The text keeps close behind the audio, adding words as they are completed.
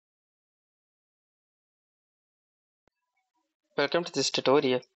Welcome to this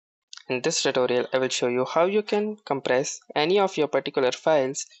tutorial. In this tutorial, I will show you how you can compress any of your particular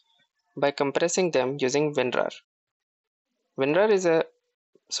files by compressing them using WinRAR. WinRAR is a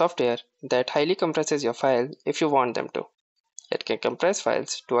software that highly compresses your file if you want them to. It can compress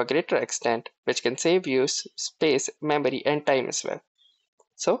files to a greater extent, which can save you space, memory, and time as well.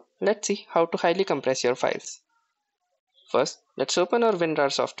 So let's see how to highly compress your files. First, let's open our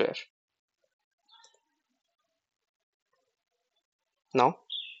WinRAR software. Now,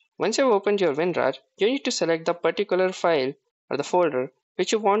 once you have opened your WinRAR, you need to select the particular file or the folder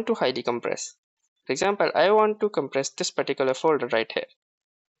which you want to highly compress. For example, I want to compress this particular folder right here.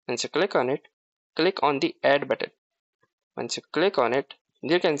 Once you click on it, click on the Add button. Once you click on it,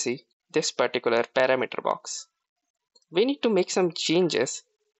 you can see this particular parameter box. We need to make some changes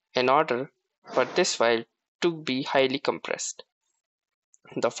in order for this file to be highly compressed.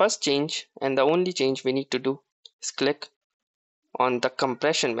 The first change and the only change we need to do is click on the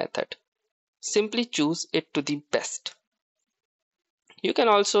compression method. Simply choose it to the best. You can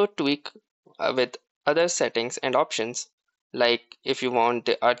also tweak with other settings and options, like if you want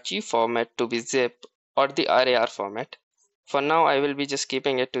the RG format to be zip or the RAR format. For now, I will be just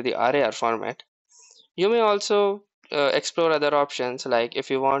keeping it to the RAR format. You may also explore other options, like if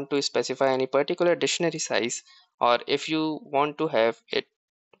you want to specify any particular dictionary size, or if you want to have it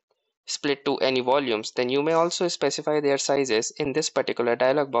split to any volumes, then you may also specify their sizes in this particular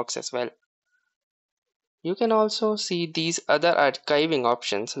dialog box as well. You can also see these other archiving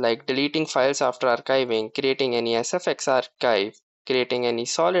options, like deleting files after archiving, creating any SFX archive, creating any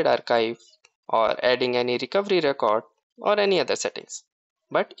solid archive, or adding any recovery record, or any other settings.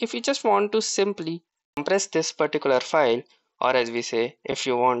 But if you just want to simply compress this particular file, or as we say, if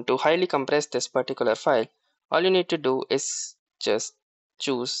you want to highly compress this particular file, all you need to do is just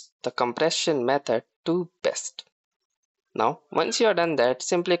choose the compression method to best. Now, once you are done that,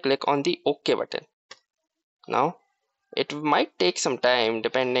 simply click on the OK button. Now, it might take some time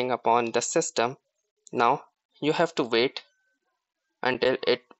depending upon the system. Now, you have to wait until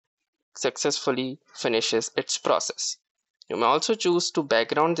it successfully finishes its process. You may also choose to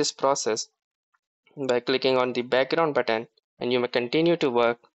background this process by clicking on the background button, and you may continue to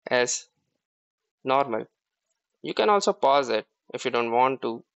work as normal. You can also pause it if you don't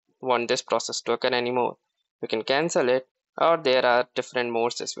want this process to occur anymore. You can cancel it, or there are different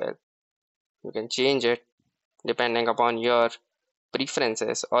modes as well. You can change it depending upon your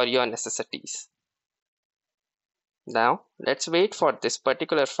preferences or your necessities. Now let's wait for this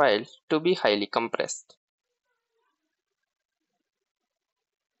particular file to be highly compressed.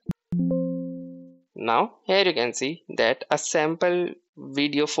 Now here you can see that a sample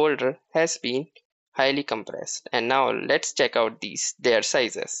video folder has been highly compressed, and now let's check out their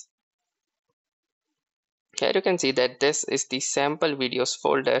sizes. Here you can see that this is the sample videos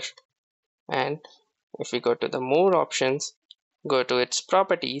folder, and if we go to the more options, go to its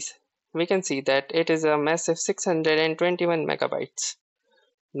properties, we can see that it is a massive 621 megabytes.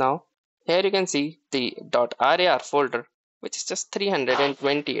 Now here you can see the .rar folder, which is just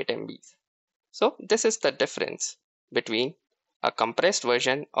 328 MBs. So this is the difference between a compressed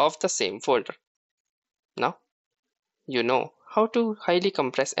version of the same folder. Now you know how to highly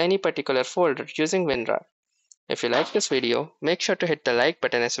compress any particular folder using WinRAR. If you like this video, make sure to hit the like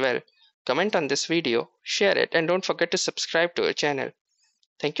button as well. Comment on this video, share it, and don't forget to subscribe to our channel.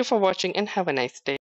 Thank you for watching and have a nice day.